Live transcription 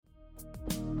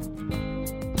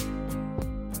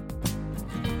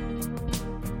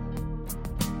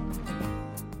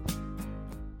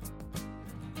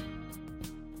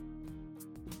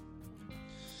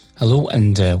Hello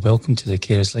and welcome to the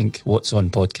Carers Link What's On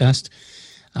podcast.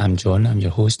 I'm John, I'm your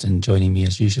host, and joining me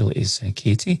as usual is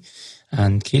Katie.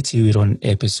 And Katie, we're on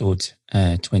episode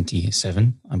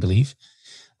 27, I believe.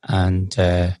 And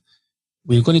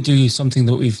we're going to do something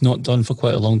that we've not done for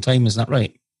quite a long time, is that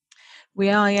right?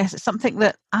 We are, yes. It's something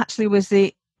that actually was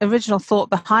the original thought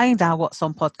behind our What's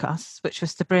On podcasts, which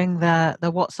was to bring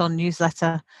the What's On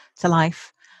newsletter to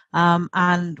life.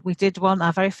 And we did one,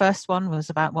 our very first one was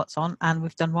about What's On, and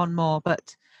we've done one more,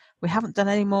 but we haven't done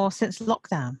any more since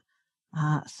lockdown.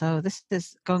 So this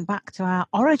is going back to our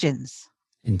origins.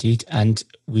 Indeed, and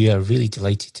we are really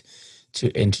delighted to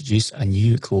introduce a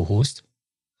new co-host,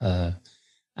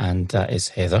 and that is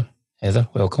Heather. Heather,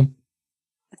 welcome.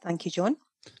 Thank you, John.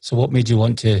 So what made you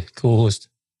want to co-host?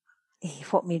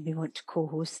 What made me want to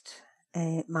co-host?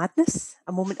 Madness,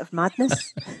 a moment of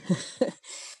madness.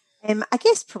 I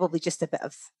guess probably just a bit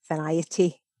of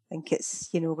variety. I think it's,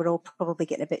 we're all probably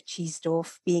getting a bit cheesed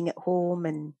off being at home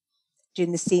and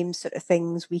doing the same sort of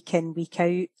things week in, week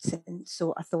out. And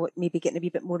so I thought maybe getting a wee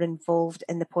bit more involved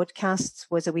in the podcasts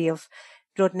was a way of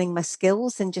broadening my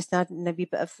skills and just adding a wee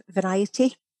bit of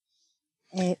variety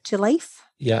to life.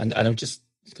 Yeah, and I'm just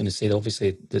going to say that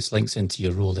obviously this links into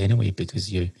your role anyway,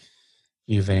 because you're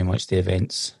very much the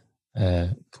events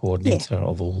coordinator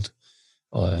of old.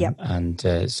 Yep.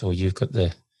 And so you've got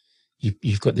the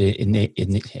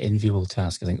enviable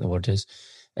task, I think the word is,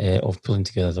 of pulling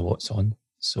together the What's On.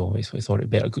 So we thought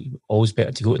always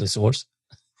better to go to the source.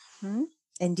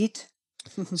 Indeed.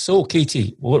 So,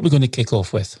 Katie, what are we going to kick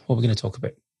off with? What are we going to talk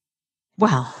about?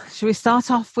 Well, should we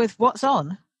start off with What's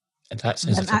On? And that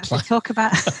sounds like a plan. Talk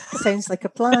about sounds like a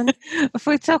plan. If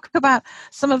we talk about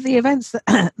some of the events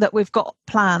that we've got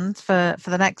planned for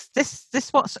the next this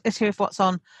issue of What's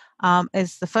On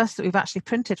is the first that we've actually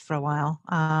printed for a while,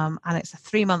 and it's a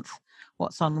 3-month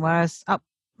What's On. Whereas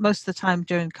most of the time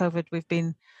during COVID, we've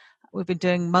been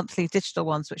doing monthly digital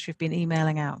ones, which we've been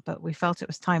emailing out. But we felt it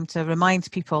was time to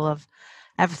remind people of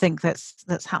everything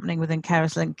that's happening within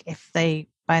Carers Link if they,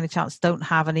 by any chance, don't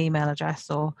have an email address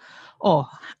or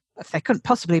if they couldn't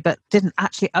possibly, but didn't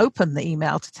actually open the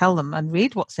email to tell them and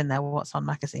read what's in their What's On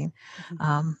magazine.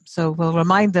 So we'll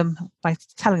remind them by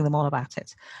telling them all about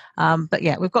it. But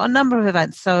yeah, we've got a number of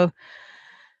events. So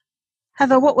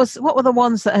Heather, what were the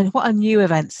ones what are new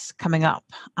events coming up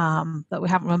that we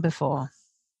haven't run before?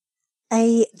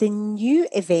 The new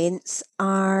events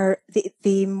are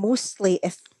they mostly,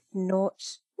 if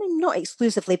not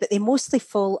exclusively, but they mostly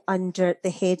fall under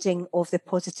the heading of the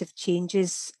Positive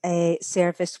Changes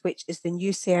service, which is the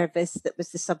new service that was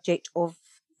the subject of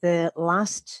the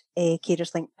last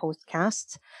Carers Link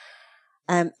podcast.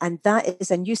 And that is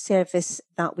a new service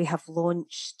that we have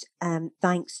launched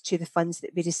thanks to the funds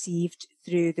that we received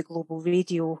through the Global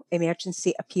Radio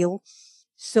Emergency Appeal.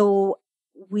 So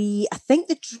I think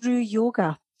the Drew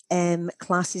Yoga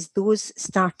classes, those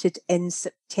started in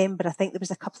September. I think there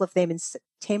was a couple of them in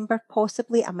September,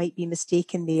 possibly. I might be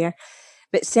mistaken there.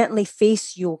 But certainly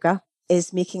Face Yoga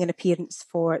is making an appearance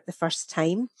for the first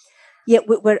time. Yeah,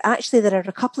 there are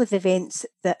a couple of events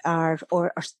that are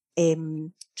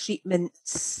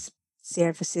treatments,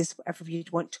 services, whatever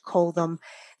you'd want to call them,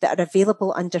 that are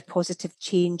available under Positive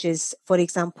Changes. For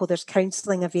example, there's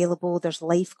counselling available, there's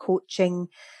life coaching,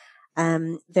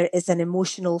 there is an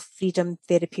emotional freedom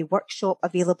therapy workshop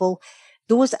available.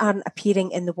 Those aren't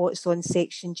appearing in the What's On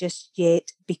section just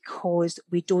yet because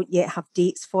we don't yet have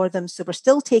dates for them. So we're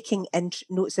still taking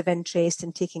notes of interest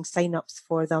and taking sign-ups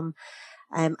for them.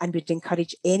 And we'd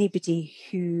encourage anybody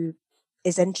who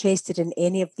is interested in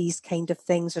any of these kind of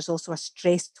things. There's also a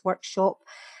stress workshop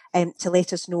to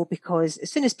let us know, because as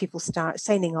soon as people start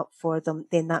signing up for them,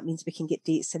 then that means we can get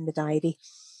dates in the diary.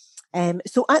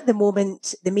 So at the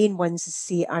moment, the main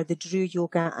ones are the Drew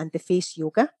Yoga and the Face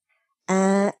Yoga.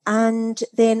 And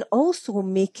then also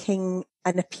making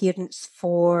an appearance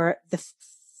for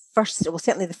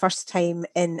certainly the first time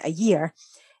in a year,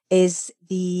 is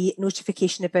the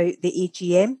notification about the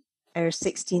AGM. Our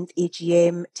 16th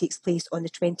AGM takes place on the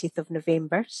 20th of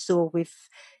November. So we've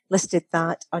listed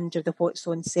that under the What's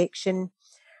On section.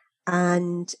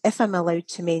 And if I'm allowed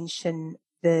to mention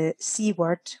the C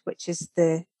word, which is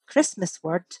the Christmas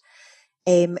word,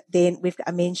 then we've got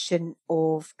a mention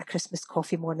of a Christmas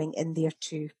coffee morning in there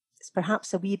too. It's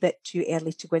perhaps a wee bit too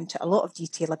early to go into a lot of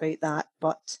detail about that,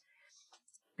 but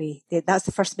that's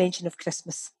the first mention of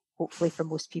Christmas, hopefully, for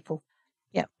most people.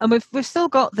 Yeah, and we've still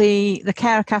got the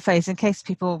carer cafes, in case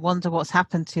people wonder what's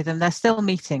happened to them. They're still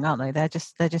meeting, aren't they?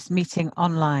 They're just meeting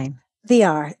online. They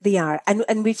are,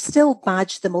 and we've still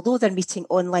badged them, although they're meeting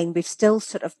online. We've still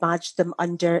sort of badged them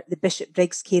under the Bishop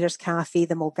Briggs Carers Cafe,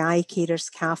 the Mulgai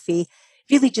Carers Cafe. If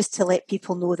really just to let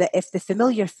people know that if the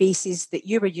familiar faces that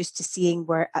you were used to seeing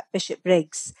were at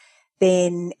Bishopbriggs,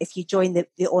 then if you join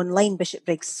the online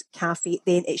Bishopbriggs Cafe,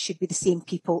 then it should be the same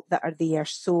people that are there.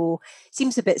 So it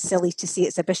seems a bit silly to say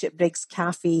it's a Bishopbriggs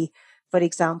Cafe, for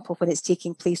example, when it's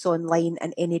taking place online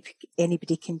and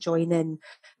anybody can join in.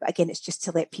 But again, it's just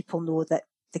to let people know that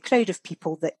the crowd of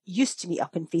people that used to meet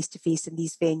up in face-to-face in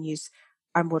these venues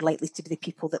are more likely to be the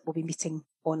people that will be meeting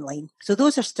online. So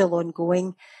those are still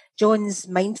ongoing. John's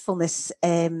mindfulness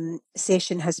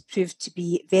session has proved to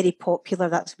be very popular.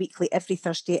 That's weekly, every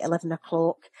Thursday at 11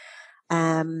 o'clock.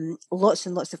 Lots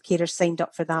and lots of carers signed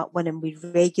up for that one, and we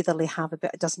regularly have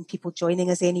about a dozen people joining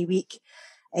us any week.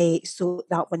 So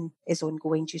that one is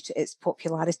ongoing due to its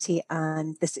popularity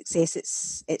and the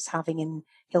success it's having in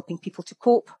helping people to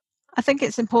cope. I think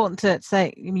it's important to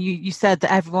say, you said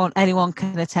that anyone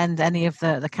can attend any of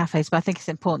the cafes, but I think it's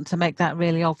important to make that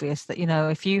really obvious that,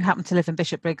 if you happen to live in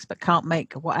Bishopbriggs but can't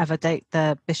make whatever date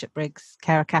the Bishopbriggs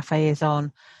Carer Cafe is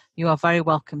on, you are very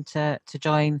welcome to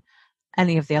join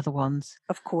any of the other ones.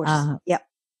 Of course. Yep.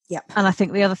 And I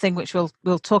think the other thing which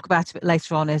we'll talk about a bit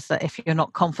later on is that if you're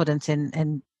not confident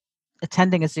in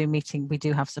attending a Zoom meeting, we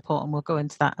do have support, and we'll go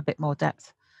into that a bit more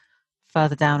depth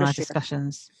further down our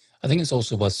discussions. I think it's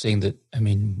also worth saying that,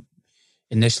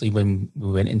 initially when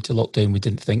we went into lockdown, we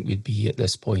didn't think we'd be at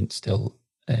this point still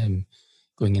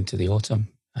going into the autumn.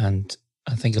 And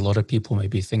I think a lot of people might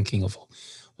be thinking of,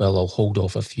 well, I'll hold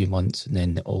off a few months and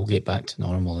then I'll get back to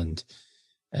normal and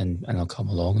I'll come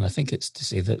along. And I think it's to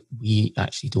say that we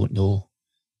actually don't know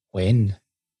when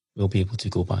we'll be able to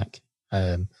go back.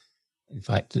 In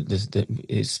fact,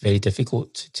 it's very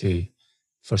difficult to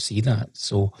foresee that.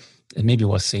 So it may be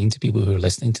worth saying to people who are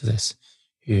listening to this,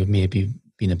 who may be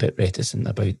been a bit reticent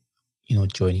about,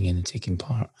 joining in and taking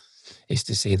part, is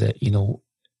to say that,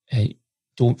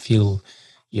 don't feel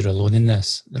you're alone in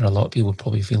this. There are a lot of people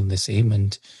probably feeling the same,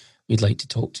 and we'd like to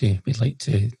talk to you. We'd like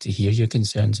to hear your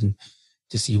concerns and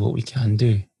to see what we can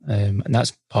do. And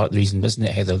that's part of the reason, isn't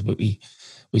it, Heather, that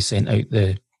we sent out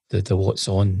the What's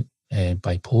On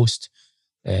by post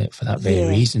for that very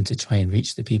reason, to try and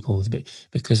reach the people,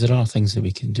 because there are things that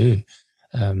we can do.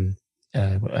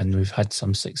 And we've had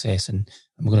some success, and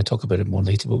I'm going to talk about it more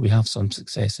later, but we have some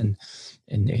success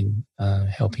in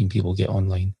helping people get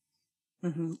online.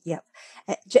 Mm-hmm, yep.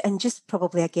 And just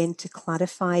probably again to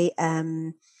clarify,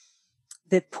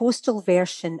 the postal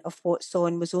version of What's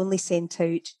On was only sent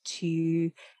out to,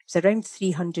 it was around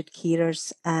 300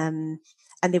 carers, and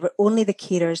they were only the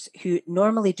carers who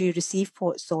normally do receive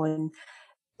What's On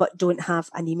but don't have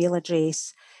an email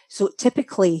address. So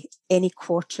typically any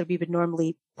quarter we would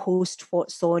normally post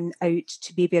What's On out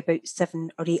to maybe about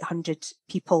 700 or 800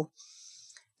 people.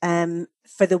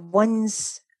 For the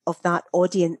ones of that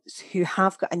audience who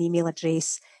have got an email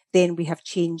address, then we have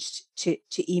changed to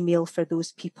email for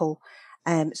those people.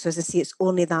 So as I say, it's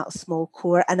only that small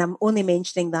core. And I'm only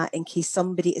mentioning that in case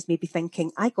somebody is maybe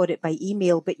thinking, I got it by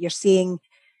email, but you're saying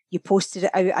you posted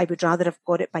it out. I would rather have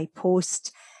got it by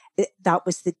post. That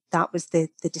was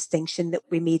the distinction that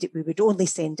we made. It we would only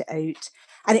send it out,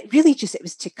 and it really just, it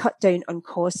was to cut down on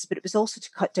costs, but it was also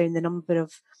to cut down the number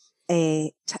of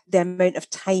the amount of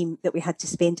time that we had to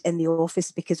spend in the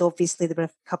office, because obviously there were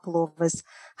a couple of us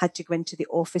had to go into the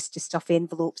office to stuff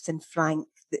envelopes and frank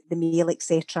the mail,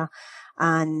 etc.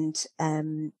 And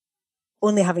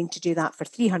only having to do that for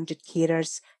 300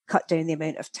 carers cut down the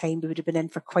amount of time. We would have been in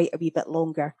for quite a wee bit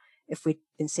longer if we'd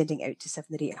been sending out to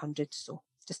 700 or 800. So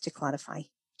just to clarify.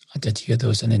 I did hear there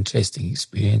was an interesting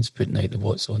experience putting out the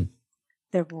What's On.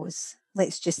 There was.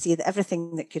 Let's just say that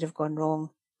everything that could have gone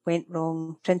wrong went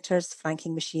wrong. Printers,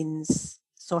 franking machines,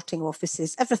 sorting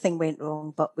offices, everything went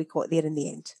wrong, but we got there in the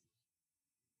end.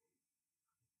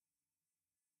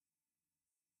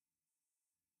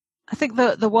 I think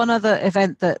the one other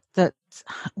event that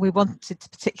we wanted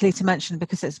particularly to mention,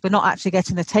 because we're not actually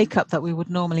getting the take-up that we would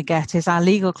normally get, is our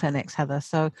legal clinics, Heather.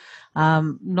 So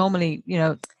normally,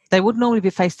 they would normally be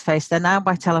face-to-face. They're now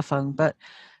by telephone, but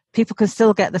people can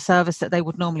still get the service that they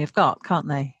would normally have got, can't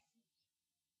they?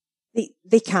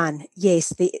 They can,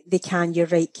 yes, they can. You're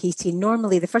right, Katie.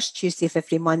 Normally the first Tuesday of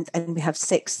every month, and we have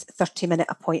 6 30-minute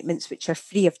appointments, which are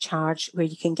free of charge, where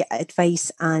you can get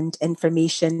advice and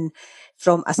information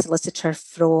from a solicitor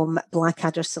from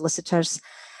Blackadder Solicitors.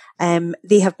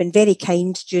 They have been very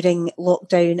kind during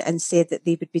lockdown and said that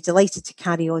they would be delighted to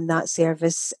carry on that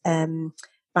service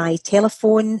by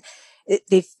telephone.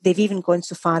 They've even gone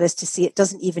so far as to say it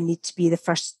doesn't even need to be the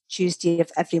first Tuesday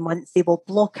of every month. They will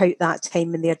block out that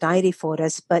time in their diary for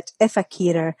us. But if a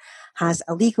carer has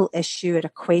a legal issue or a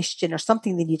question or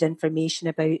something they need information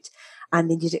about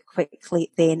and they need it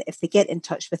quickly, then if they get in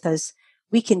touch with us,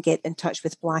 we can get in touch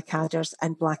with Blackadder's,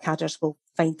 and Blackadder's will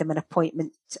find them a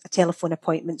telephone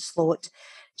appointment slot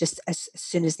just as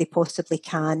soon as they possibly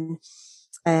can.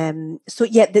 So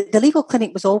yeah, the legal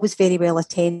clinic was always very well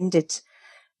attended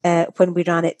when we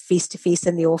ran it face-to-face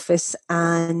in the office,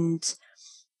 and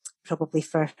probably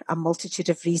for a multitude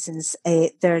of reasons,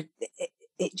 it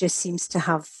just seems to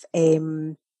have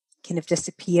kind of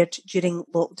disappeared during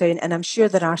lockdown. And I'm sure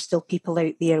there are still people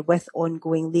out there with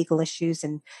ongoing legal issues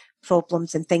and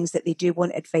problems and things that they do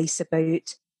want advice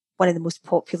about. One of the most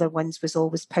popular ones was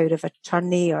always power of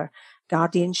attorney or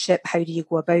guardianship. How do you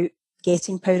go about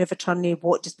getting power of attorney?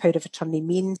 What does power of attorney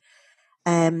mean?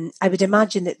 I would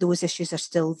imagine that those issues are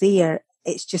still there.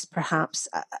 It's just perhaps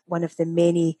one of the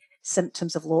many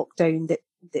symptoms of lockdown that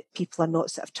people are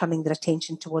not sort of turning their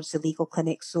attention towards the legal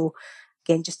clinic. So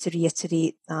again, just to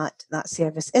reiterate that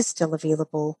service is still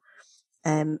available.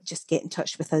 Just get in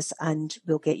touch with us and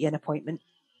we'll get you an appointment.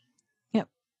 Yep.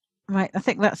 Right. I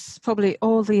think that's probably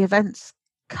all the events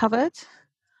covered.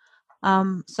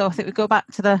 So I think we go back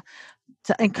to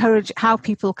encourage how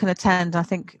people can attend. I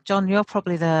think, John, you're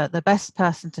probably the best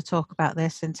person to talk about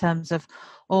this in terms of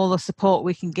all the support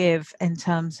we can give in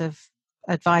terms of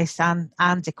advice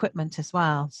and equipment as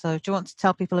well. So do you want to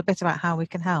tell people a bit about how we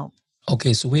can help?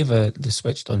 Okay, so we have the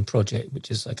Switched On project,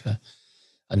 which is like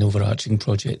an overarching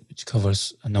project which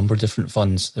covers a number of different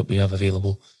funds that we have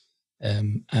available.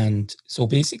 And so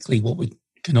basically what we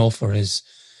can offer is,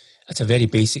 at a very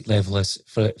basic level, is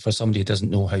for somebody who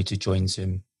doesn't know how to join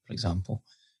Zoom, for example,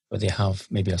 where they have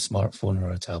maybe a smartphone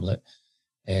or a tablet,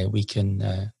 we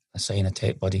can assign a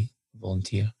tech buddy,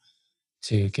 volunteer,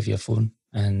 to give you a phone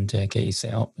and get you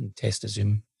set up and test a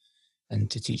Zoom and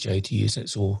to teach you how to use it.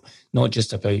 So not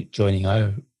just about joining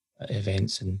our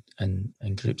events and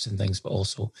groups and things, but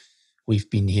also we've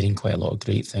been hearing quite a lot of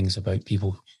great things about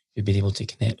people who've been able to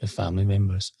connect with family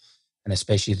members, and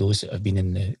especially those that have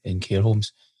been in care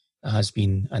homes. It has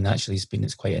been, and actually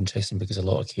it's quite interesting because a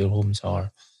lot of care homes are,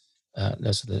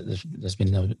 there's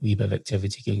been a wee bit of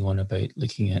activity going on about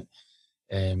looking at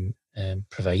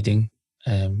providing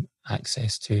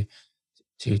access to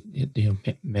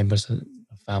members of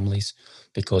families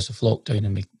because of lockdown,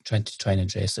 and trying to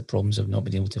address the problems of not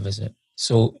being able to visit.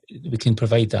 So we can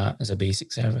provide that as a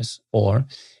basic service, or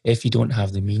if you don't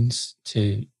have the means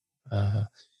to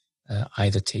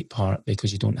either take part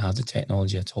because you don't have the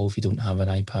technology at all, if you don't have an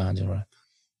iPad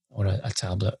or a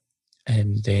tablet,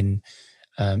 then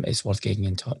it's worth getting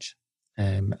in touch,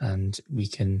 and we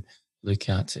can look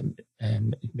at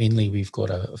mainly we've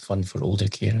got a fund for older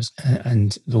carers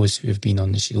and those who have been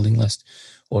on the shielding list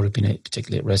or have been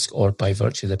particularly at risk, or by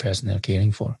virtue of the person they're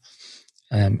caring for,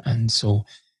 and so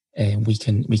we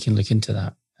can look into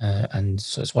that, and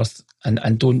so it's worth,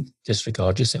 and don't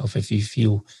disregard yourself if you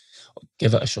feel,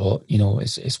 give it a shot.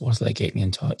 It's worth getting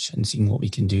in touch and seeing what we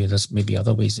can do. There's maybe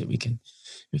other ways that we can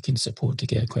support to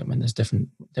get equipment. There's different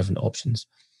options.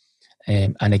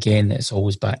 And again, it's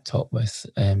always backed up with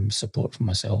support from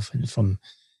myself and from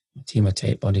a team of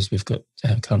tech buddies. We've got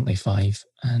currently 5,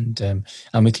 and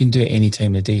we can do it any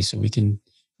time of the day. So we can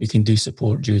do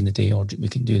support during the day, or we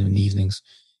can do it in the evenings.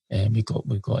 We've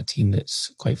got a team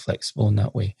that's quite flexible in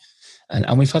that way,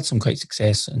 and we've had some quite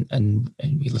success. And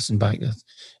we listened back to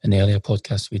an earlier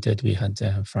podcast we did. We had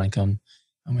Frank on,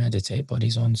 and we had the tech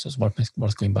buddies on. So it's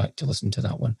worth going back to listen to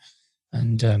that one,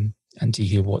 and to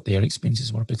hear what their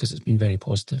experiences were, because it's been very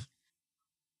positive.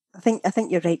 I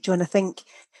think you're right, John. I think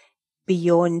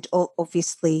beyond,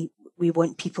 obviously, we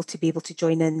want people to be able to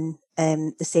join in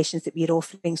the sessions that we're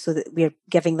offering, so that we're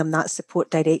giving them that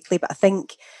support directly. But I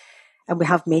think, and we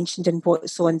have mentioned in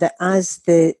What's On, that as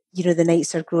the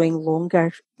nights are growing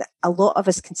longer, a lot of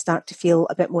us can start to feel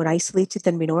a bit more isolated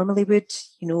than we normally would.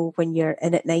 When you're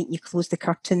in at night and you close the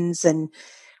curtains, and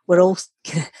we're all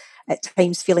at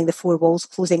times feeling the 4 walls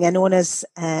closing in on us,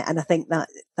 and I think that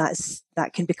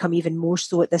can become even more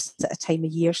so at this time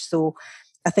of year. So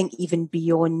I think even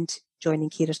beyond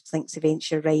joining Carers Links events,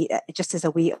 you're right, just as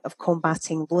a way of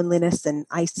combating loneliness and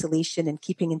isolation and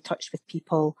keeping in touch with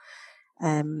people,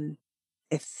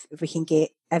 if we can get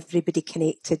everybody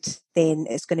connected, then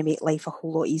it's going to make life a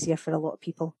whole lot easier for a lot of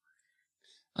people.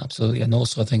 Absolutely. And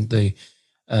also I think the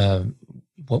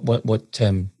what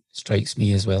strikes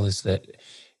me as well is that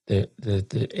the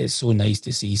it's so nice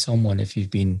to see someone, if you've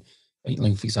been,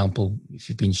 for example, if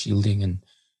you've been shielding and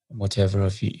whatever,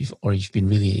 if your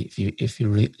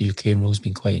care role's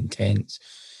been quite intense,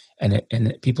 and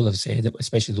people have said that,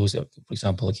 especially those that, for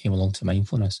example, that came along to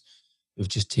mindfulness, who've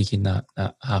just taken that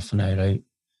half an hour out,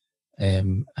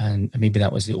 and maybe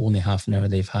that was the only half an hour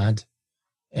they've had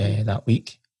that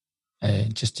week,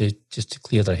 just to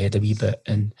clear their head a wee bit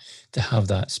and to have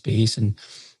that space. And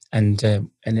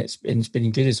it's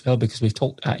been good as well, because we've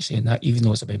talked actually in that, even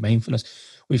though it's about mindfulness,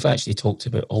 we've actually talked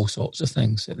about all sorts of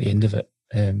things at the end of it,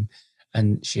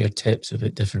 and shared tips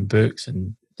about different books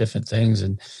and different things,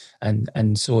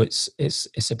 and so it's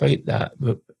about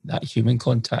that human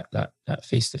contact, that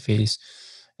face to face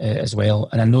as well.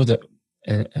 And I know that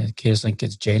CaresLink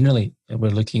is generally,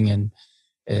 we're looking in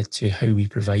to how we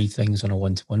provide things on a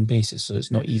one-to-one basis, so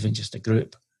it's not even just a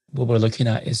group. What we're looking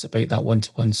at is about that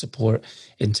one-to-one support,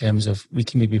 in terms of we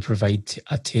can maybe provide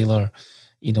a tailor,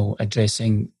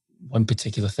 addressing one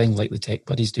particular thing like the Tech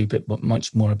Buddies do, but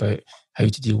much more about how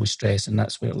to deal with stress, and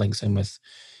that's where it links in with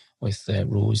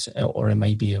Rose, or it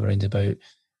might be around about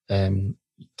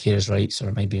carers' rights, or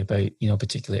it might be about a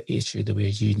particular issue where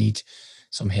you need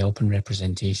some help and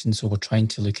representation. So we're trying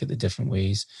to look at the different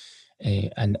ways,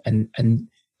 and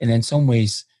in some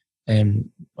ways.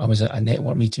 I was at a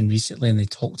network meeting recently, and they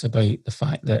talked about the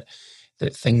fact that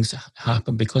things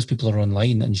happen because people are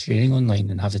online and sharing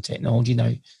online and have the technology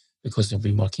now, because they've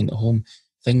been working at home.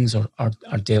 Things are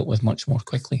dealt with much more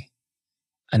quickly,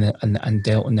 and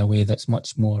dealt in a way that's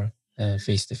much more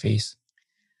face to face.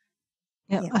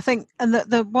 Yeah, I think, and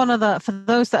the one other, for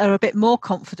those that are a bit more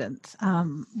confident,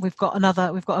 we've got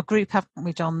a group, haven't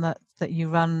we, John, that you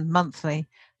run monthly,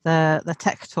 the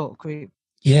Tech Talk group.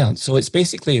 Yeah, so it's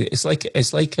basically it's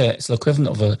the equivalent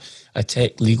of a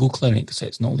tech legal clinic. So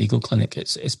it's not legal clinic.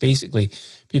 It's basically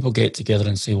people get together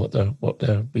and say what they're.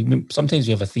 Sometimes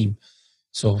we have a theme.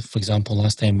 So, for example,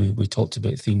 last time we talked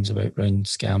about themes around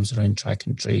scams, around track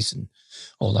and trace, and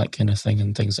all that kind of thing,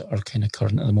 and things that are kind of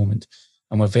current at the moment.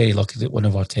 And we're very lucky that one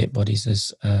of our Tech Buddies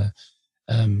has a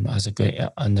great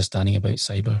understanding about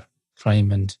cyber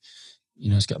crime, and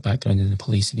he's got a background in the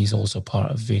police, and he's also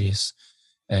part of various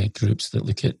groups that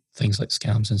look at things like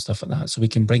scams and stuff like that. So we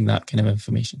can bring that kind of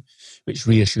information, which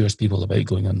reassures people about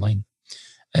going online.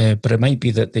 But it might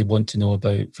be that they want to know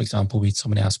about, for example,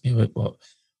 somebody asked me about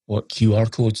what QR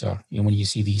codes are. When you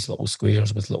see these little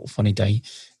squares with little funny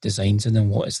designs in them,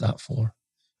 what is that for?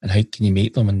 And how can you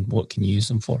make them, and what can you use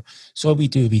them for? So we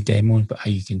do a wee demo about how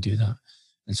you can do that,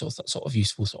 and sort of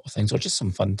useful sort of things, or just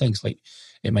some fun things, like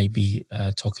it might be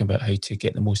talking about how to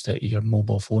get the most out of your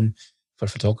mobile phone for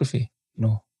photography.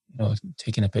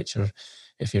 Taking a picture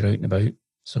if you're out and about.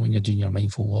 So when you're doing your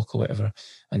mindful walk or whatever,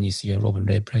 and you see a robin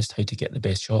redbreast, how to get the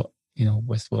best shot,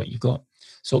 with what you've got.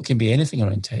 So it can be anything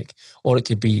around tech, or it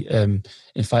could be, in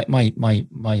fact, my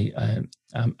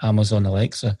Amazon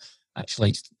Alexa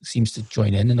actually seems to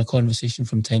join in a conversation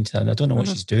from time to time. I don't know what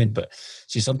she's doing, but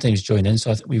she sometimes joins in.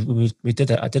 So I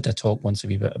did a talk once a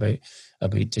wee bit about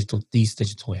these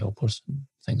digital helpers and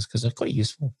things, because they're quite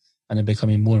useful, and they're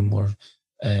becoming more and more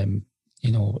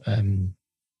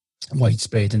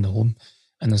widespread in the home.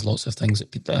 And there's lots of things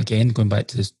that, again, going back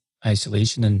to this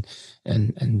isolation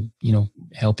and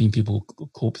helping people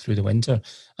cope through the winter,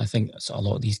 I think a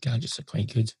lot of these gadgets are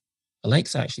quite good.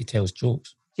 Alexa actually tells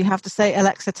jokes. Do you have to say,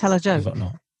 Alexa, tell a joke? Or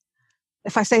not.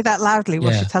 If I say that loudly,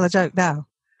 will she tell a joke now?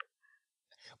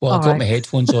 Well, I've got my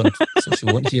headphones on, so she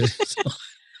won't hear it.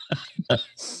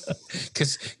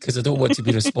 Because I don't want to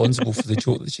be responsible for the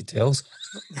joke that she tells.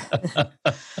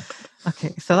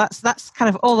 Okay, so that's kind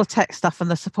of all the tech stuff and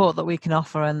the support that we can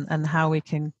offer, and how we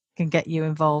can get you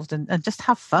involved and just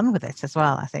have fun with it as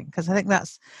well, I think, because I think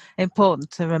that's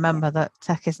important to remember, that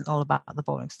tech isn't all about the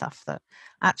boring stuff, that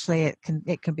actually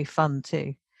it can be fun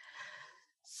too.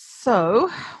 So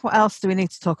what else do we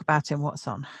need to talk about in What's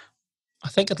On? I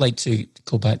think I'd like to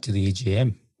go back to the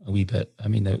AGM a wee bit. I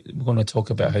mean, we're going to talk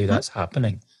about how that's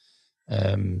happening.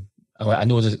 I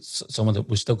know that some of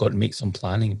we've still got to make some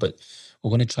planning, but we're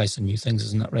going to try some new things.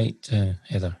 Isn't that right,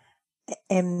 Heather?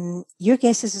 Your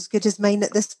guess is as good as mine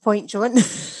at this point, John.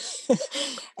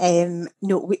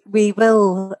 No, we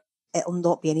will. It'll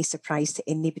not be any surprise to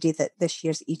anybody that this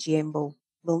year's EGM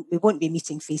we won't be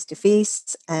meeting face to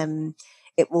face.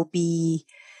 It will be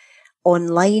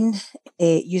online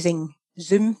using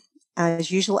Zoom as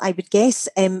usual, I would guess.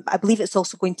 I believe it's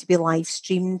also going to be live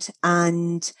streamed,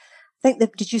 and I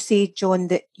think did you say, John,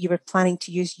 that you were planning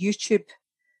to use YouTube?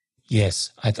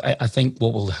 Yes, I think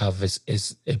what we'll have is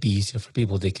it'd be easier for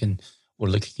people. We're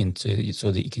looking into,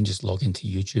 so that you can just log into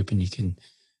YouTube, and you can.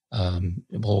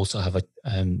 We'll also have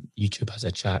YouTube has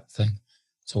a chat thing,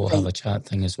 so we'll have a chat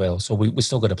thing as well. So we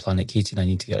still got to plan it. Katie and I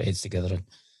need to get our heads together,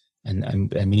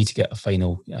 and we need to get a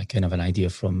final kind of an idea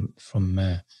from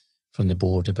the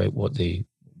board about what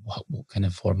kind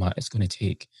of format it's going to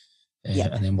take.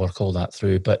 And then work all that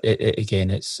through. But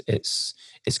again, it's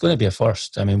going to be a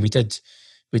first. I mean, we did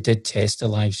test a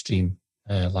live stream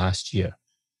last year.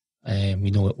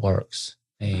 We know it works.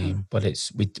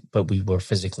 But we were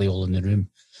physically all in the room.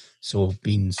 So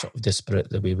being sort of disparate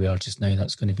the way we are just now,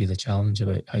 that's going to be the challenge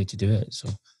about how to do it. So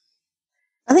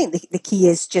I think the key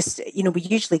is just, we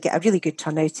usually get a really good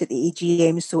turnout at the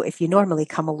AGM. So if you normally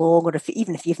come along, or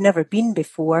even if you've never been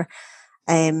before,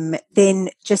 then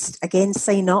just again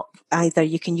sign up. Either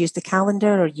you can use the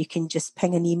calendar, or you can just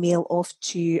ping an email off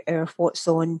to our What's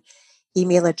On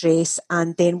email address.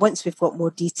 And then once we've got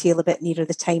more detail a bit nearer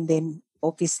the time, then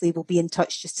obviously we'll be in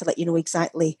touch just to let you know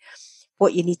exactly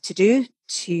what you need to do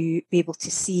to be able to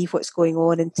see what's going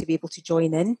on and to be able to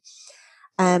join in.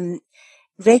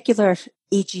 Regular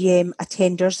AGM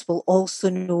attenders will also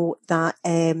know that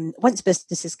once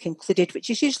business is concluded, which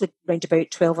is usually around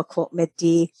about 12 o'clock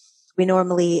midday, we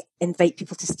normally invite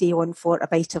people to stay on for a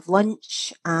bite of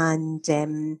lunch and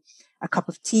a cup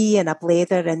of tea and a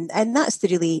blether, and that's the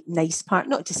really nice part.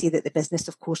 Not to say that the business,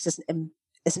 of course,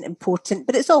 isn't important,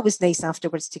 but it's always nice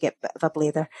afterwards to get a bit of a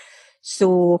blether.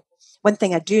 So one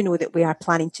thing I do know that we are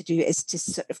planning to do is to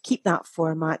sort of keep that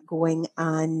format going,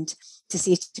 and to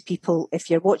say to people, if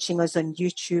you're watching us on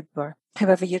YouTube or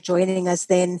however you're joining us,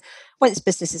 then once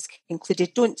business is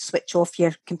concluded, don't switch off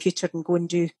your computer and go and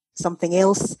do something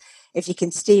else. If you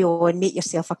can stay on, make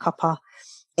yourself a cuppa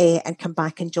and come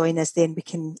back and join us, then we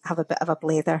can have a bit of a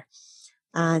blether.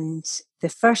 And the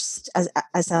first,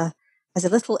 as a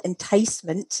little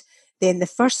enticement, then the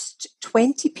first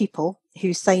 20 people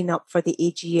who sign up for the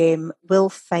AGM will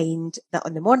find that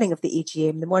on the morning of the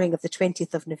AGM, the morning of the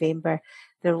 20th of November,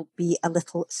 there will be a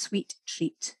little sweet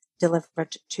treat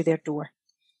delivered to their door.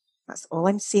 That's all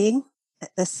I'm saying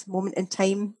at this moment in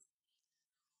time.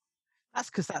 That's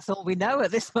because that's all we know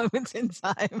at this moment in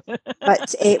time.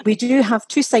 But we do have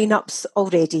 2 sign-ups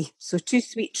already. So 2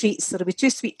 sweet treats. There'll be 2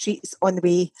 sweet treats on the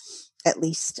way at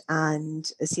least. And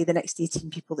see, the next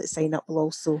 18 people that sign up will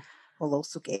also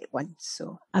get one.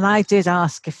 So, and I did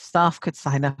ask if staff could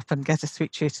sign up and get a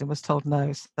sweet treat and was told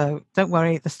no. So don't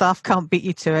worry, the staff can't beat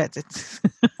you to it.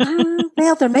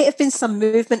 Well, there might have been some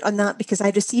movement on that, because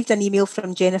I received an email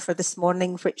from Jennifer this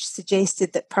morning which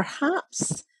suggested that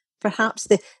perhaps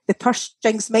the purse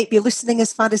strings might be loosening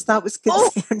as far as that was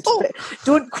concerned. Oh. But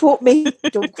don't quote me.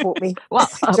 Well,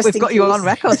 we've got you on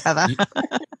record, Heather.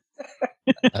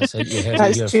 That's it. You heard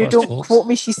That's it here true. first, Don't folks. quote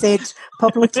me, she said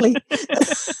publicly.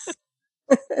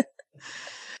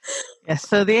 Yes,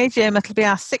 so the AGM, it'll be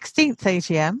our 16th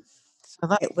AGM. So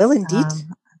that, it will indeed.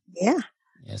 Yeah.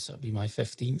 Yes, it'll be my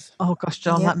 15th. Oh gosh,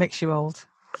 John, that makes you old.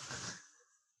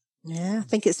 Yeah, I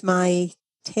think it's my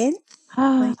 10th.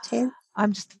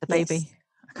 I'm just a baby. Yes.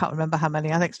 I can't remember how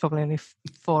many. I think it's probably only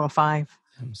 4 or 5.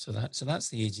 So that's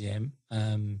the AGM.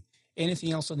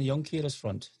 Anything else on the young carers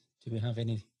front? Do we have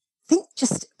any? I think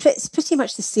it's pretty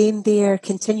much the same. They're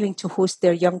continuing to host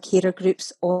their young carer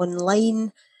groups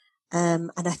online.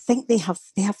 And I think they have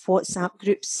WhatsApp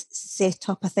groups set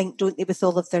up, I think, don't they, with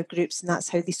all of their groups, and that's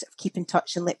how they sort of keep in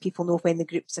touch and let people know when the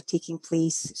groups are taking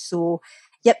place. So,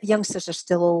 yep, the youngsters are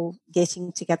still all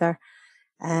getting together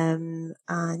and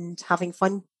having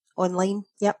fun online.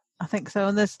 Yep, I think so.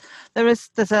 And there's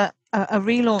a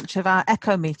relaunch of our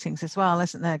Echo meetings as well,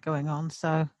 isn't there, going on?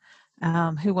 So,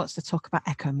 who wants to talk about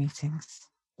Echo meetings?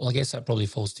 Well, I guess that probably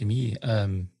falls to me.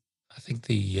 I think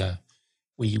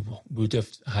we would have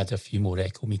had a few more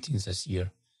Echo meetings this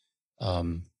year.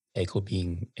 Echo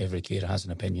being every carer has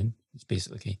an opinion. It's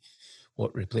basically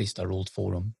what replaced our old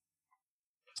forum.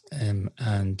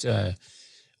 And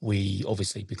we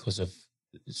obviously, because of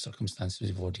circumstances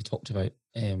we've already talked about,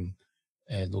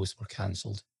 those were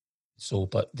cancelled. So,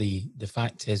 but the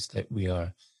fact is that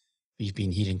we've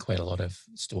been hearing quite a lot of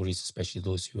stories, especially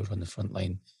those who are on the front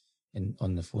line and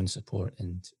on the phone support,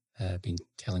 and been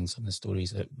telling some of the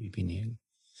stories that we've been hearing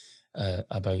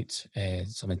about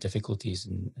some of the difficulties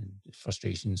and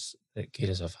frustrations that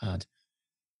carers have had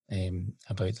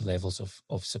about the levels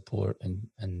of support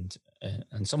and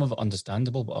some of it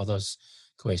understandable, but others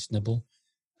questionable.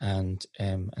 And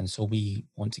so we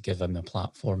want to give them a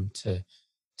platform to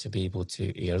be able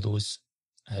to air those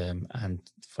and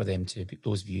for them to be,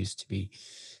 those views to be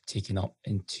taken up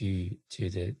into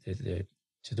to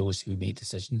those who make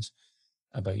decisions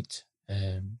about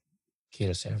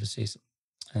carer services.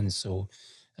 And so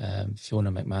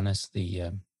Fiona McManus,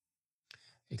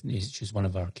 she's one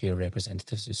of our care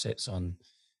representatives who sits on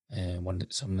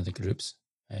some of the groups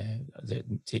that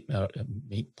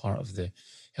make part of the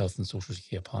Health and Social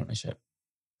Care Partnership.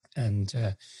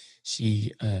 And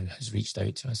she has reached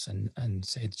out to us and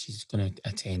said she's going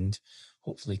to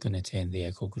hopefully going to attend the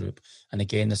Echo group. And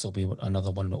again, this will be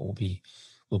another one that we'll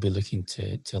be looking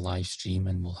to live stream,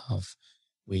 and we'll have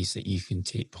ways that you can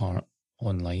take part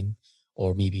online,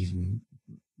 or maybe even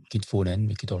could phone in,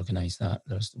 we could organise that.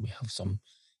 We have some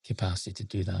capacity to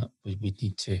do that. You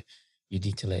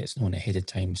need to let us know ahead of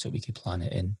time so we could plan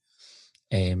it in,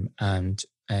 and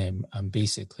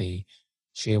basically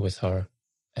share with her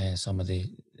some of the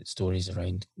stories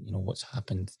around what's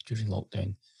happened during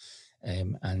lockdown,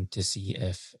 and to see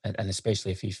if, and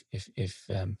especially if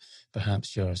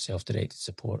perhaps your self-directed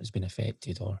support has been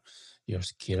affected, or your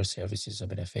care services have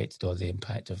been affected, or the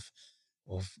impact of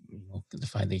the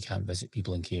fact that you can't visit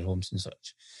people in care homes and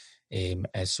such,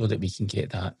 so that we can get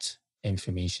that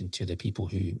information to the people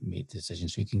who make the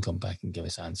decisions, who can come back and give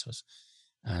us answers.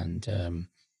 And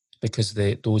because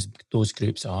those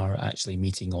groups are actually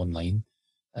meeting online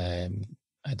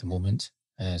at the moment,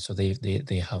 so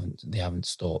they haven't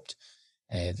stopped.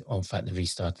 In fact, they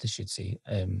restarted, I should say.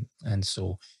 And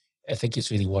so I think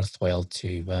it's really worthwhile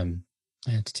to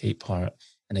take part.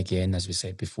 And again, as we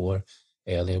said before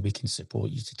earlier, we can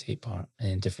support you to take part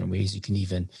in different ways. You can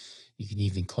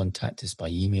even contact us by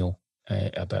email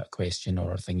about a question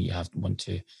or a thing you want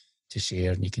to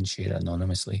share, and you can share it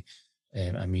anonymously,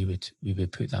 and we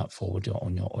would put that forward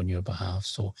on your behalf.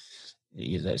 So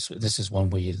this is one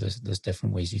way. There's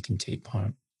different ways you can take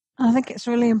part. I think it's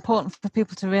really important for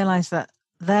people to realise that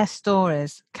their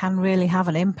stories can really have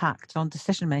an impact on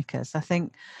decision makers. I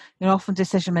think, often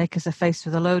decision makers are faced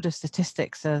with a load of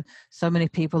statistics. So many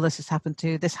people this has happened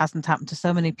to, this hasn't happened to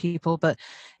so many people. But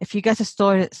if you get a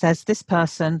story that says this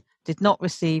person did not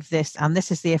receive this and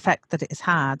this is the effect that it has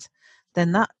had,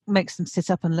 then that makes them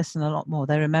sit up and listen a lot more.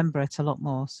 They remember it a lot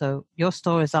more. So your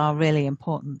stories are really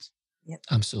important. Yep.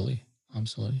 Absolutely.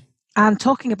 And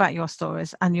talking about your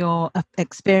stories and your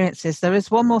experiences, there is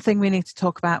one more thing we need to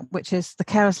talk about, which is the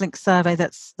Carers Link survey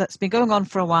that's been going on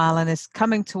for a while and is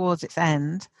coming towards its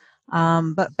end.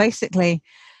 But basically,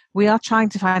 we are trying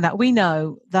to find out. We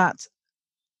know that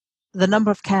the number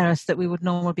of carers that we would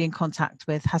normally be in contact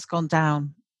with has gone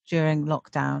down during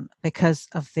lockdown because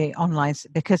of the online,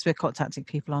 because we're contacting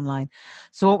people online.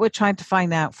 So what we're trying to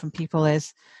find out from people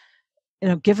is,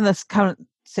 given this current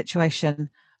situation,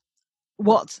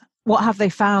 what have they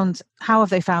found? How have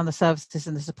they found the services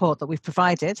and the support that we've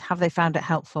provided? Have they found it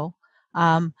helpful?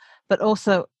 But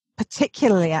also,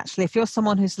 particularly, actually, if you're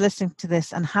someone who's listening to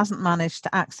this and hasn't managed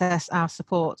to access our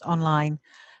support online,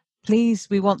 please,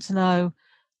 we want to know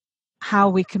how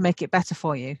we can make it better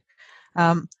for you.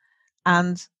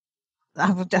 And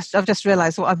I've just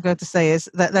realised what I'm going to say is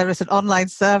that there is an online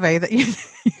survey that you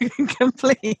can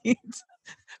complete,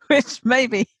 which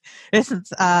maybe isn't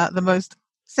the most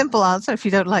simple answer if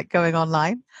you don't like going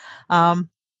online.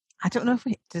 I don't know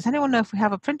does anyone know if we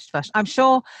have a printed version? I'm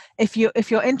sure if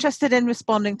you're interested in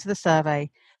responding to the survey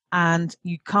and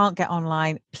you can't get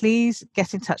online, please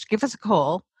get in touch. Give us a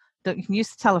call. You can use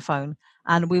the telephone,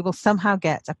 and we will somehow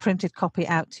get a printed copy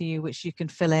out to you, which you can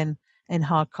fill in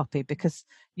hard copy, because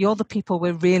you're the people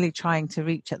we're really trying to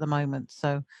reach at the moment.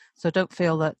 So don't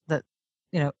feel that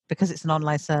because it's an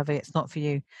online survey, it's not for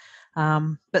you.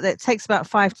 But it takes about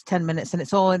 5 to 10 minutes, and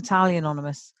it's all entirely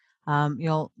anonymous.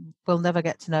 We'll never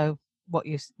get to know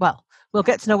we'll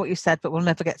get to know what you said, but we'll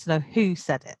never get to know who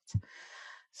said it.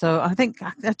 So I think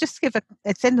I'll just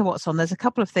it's in the what's on. There's a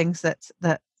couple of things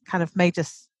that kind of made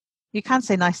us. You can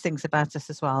say nice things about us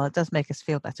as well. It does make us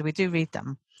feel better. We do read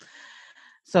them.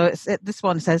 So this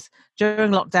one says,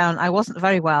 during lockdown, I wasn't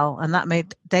very well, and that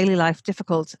made daily life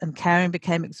difficult, and caring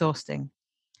became exhausting.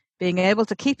 Being able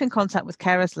to keep in contact with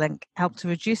Carers Link helped to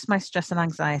reduce my stress and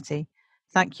anxiety.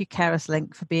 Thank you, Carers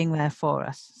Link, for being there for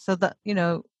us. So that,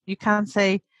 you can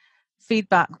say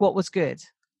feedback, what was good,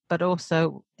 but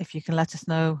also if you can let us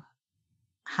know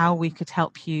how we could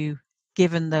help you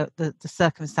given the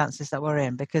circumstances that we're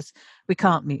in, because we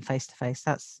can't meet face to face.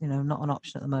 That's, not an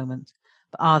option at the moment.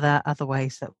 But are there other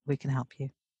ways that we can help you?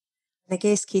 And I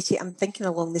guess, Katie, I'm thinking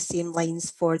along the same lines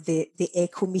for the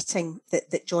ECHO meeting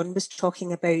that John was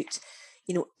talking about.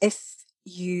 If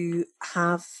you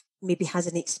has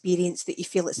an experience that you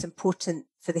feel it's important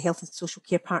for the Health and Social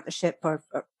Care Partnership or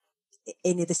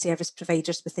any of the service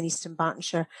providers within Eastern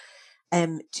Bartonshire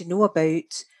to know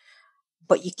about,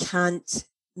 but you can't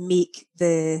make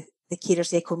the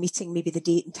Carers ECHO meeting, maybe the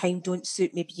date and time don't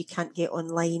suit, maybe you can't get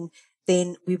online,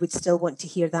 then we would still want to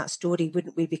hear that story,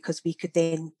 wouldn't we? Because we could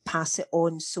then pass it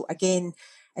on. So again,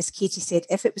 as Katie said,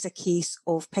 if it was a case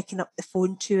of picking up the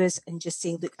phone to us and just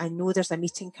saying, look, I know there's a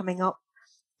meeting coming up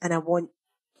and I want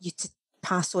you to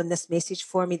pass on this message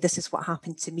for me. This is what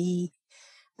happened to me.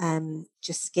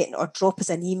 Just or drop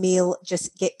us an email,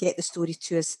 just get the story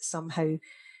to us somehow,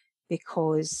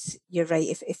 because you're right.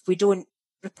 If we don't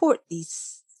report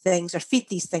these things or feed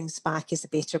these things back is a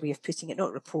better way of putting it,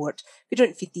 not report. If we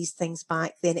don't feed these things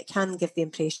back, then it can give the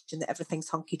impression that everything's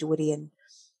hunky-dory and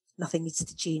nothing needs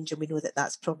to change, and we know that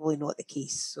that's probably not the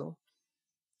case. So,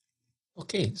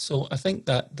 okay, so I think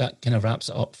that kind of wraps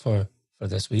it up for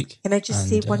this week. Can I just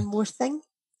say one more thing?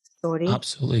 Sorry.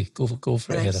 Absolutely, go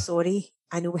for it, I'm Heather. sorry.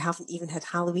 I know we haven't even had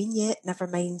Halloween yet. Never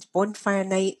mind bonfire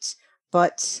night,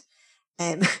 but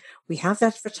we have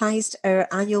advertised our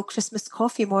annual Christmas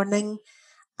coffee morning,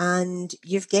 and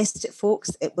you've guessed it,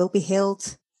 folks. It will be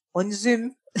held on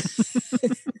Zoom.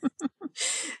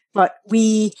 But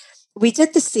we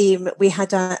did the same. We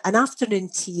had an afternoon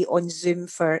tea on Zoom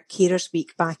for Carers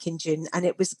Week back in June, and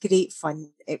it was great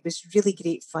fun. It was really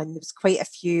great fun. There was quite a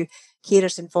few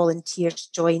carers and volunteers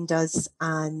joined us,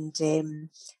 and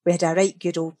we had a right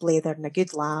good old blather and a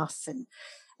good laugh. And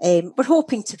we're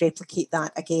hoping to replicate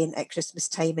that again at Christmas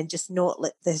time, and just not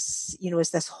let this,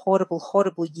 as this horrible,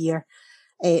 horrible year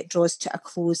draws to a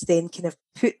close, then kind of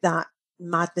put that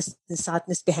madness and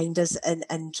sadness behind us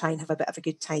and try and have a bit of a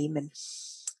good time. And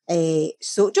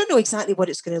so don't know exactly what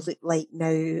it's going to look like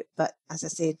now, but as I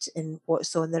said in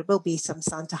what's on, there will be some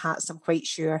Santa hats, I'm quite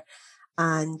sure.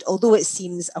 And although it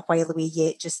seems a while away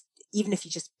yet, just even if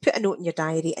you just put a note in your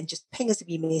diary and just ping us a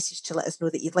wee message to let us know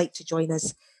that you'd like to join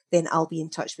us, then I'll be in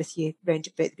touch with you round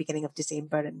about the beginning of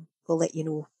December, and we'll let you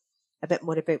know a bit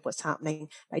more about what's happening.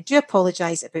 I do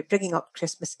apologise about bringing up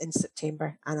Christmas in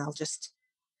September, and I'll just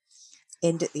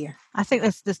end it there. I think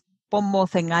there's one more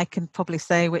thing I can probably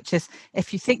say, which is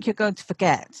if you think you're going to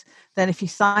forget, then if you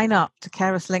sign up to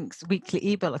Carers Link's weekly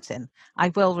e-bulletin, I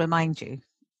will remind you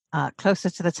closer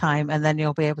to the time, and then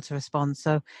you'll be able to respond.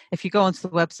 So if you go onto the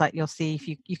website, you'll see if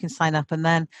you can sign up, and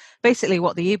then basically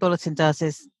what the e-bulletin does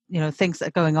is, things that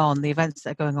are going on, the events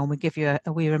that are going on, we give you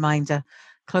a wee reminder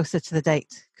closer to the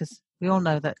date, because we all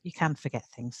know that you can forget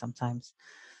things sometimes.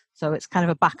 So it's kind of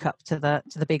a backup to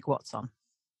the big what's on.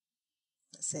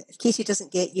 That's it. If Katie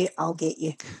doesn't get you, I'll get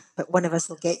you. But one of us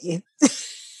will get you.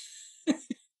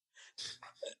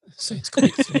 Sounds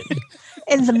quite threatening.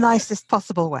 In the nicest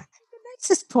possible way. The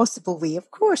nicest possible way, of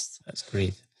course. That's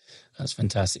great. That's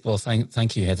fantastic. Well,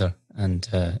 thank you, Heather, and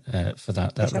for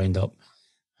that roundup.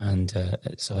 And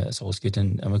it's always good.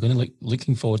 And we're going to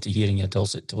looking forward to hearing your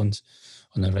dulcet tones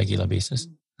on a regular basis.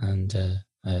 And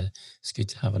it's good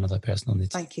to have another person on the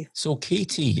team. Thank you. So,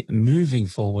 Katie, moving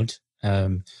forward,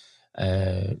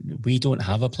 we don't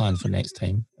have a plan for next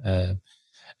time.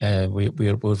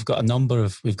 We've got a number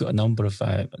of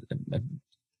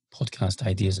podcast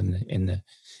ideas in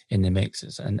the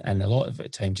mixes, and a lot of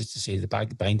it time, just to say,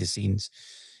 behind the scenes,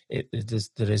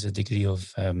 there is a degree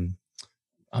of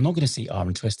I'm not going to say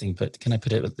arm twisting, but can I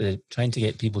put it with trying to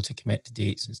get people to commit to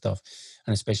dates and stuff,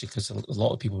 and especially because a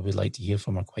lot of people we'd like to hear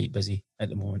from are quite busy at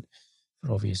the moment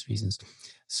for obvious reasons.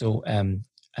 So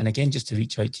and again, just to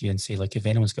reach out to you and say, like, if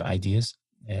anyone's got ideas,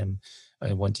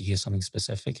 I want to hear something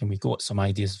specific, and we've got some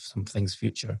ideas of some things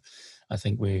future. I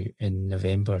think we're in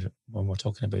November when we're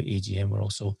talking about AGM. We're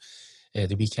also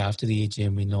the week after the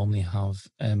AGM. We normally have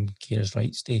Carers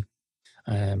Rights Day,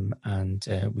 and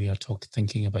we are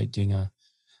thinking about doing a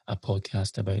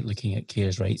podcast about looking at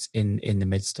carers' rights in the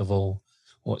midst of all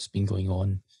what's been going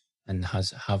on, and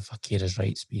have carers'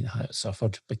 rights been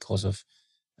suffered because of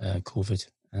COVID.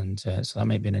 And so that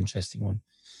might be an interesting one.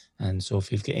 And so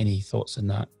if you've got any thoughts on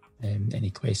that, any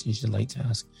questions you'd like to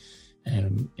ask,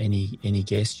 any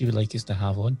guests you would like us to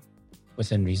have on,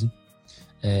 within reason,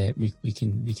 we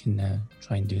can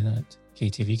try and do that.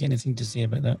 Katie, have you got anything to say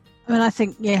about that? I mean, I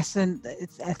think yes, and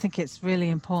I think it's really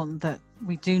important that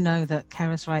we do know that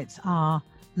carers' rights are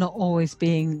not always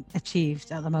being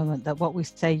achieved at the moment. That what we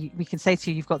say, we can say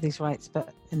to you, you've got these rights,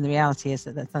 but in the reality is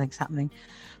that nothing's happening.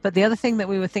 But the other thing that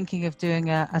we were thinking of doing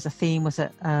as a theme was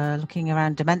looking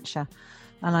around dementia,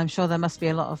 and I'm sure there must be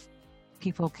a lot of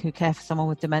people who care for someone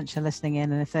with dementia listening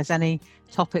in, and if there's any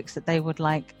topics that they would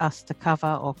like us to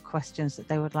cover or questions that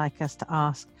they would like us to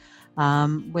ask,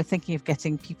 we're thinking of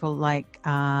getting people like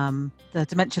the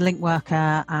Dementia Link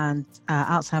worker and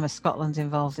Alzheimer's Scotland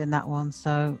involved in that one.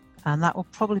 So, and that will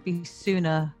probably be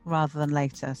sooner rather than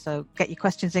later. So get your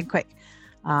questions in quick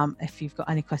if you've got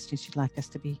any questions you'd like us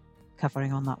to be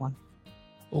covering on that one.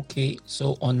 Okay,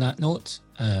 so on that note,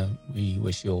 we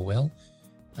wish you all well,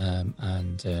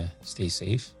 and stay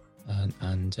safe,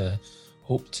 and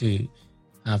hope to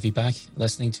have you back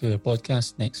listening to our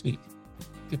podcast next week.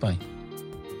 Goodbye.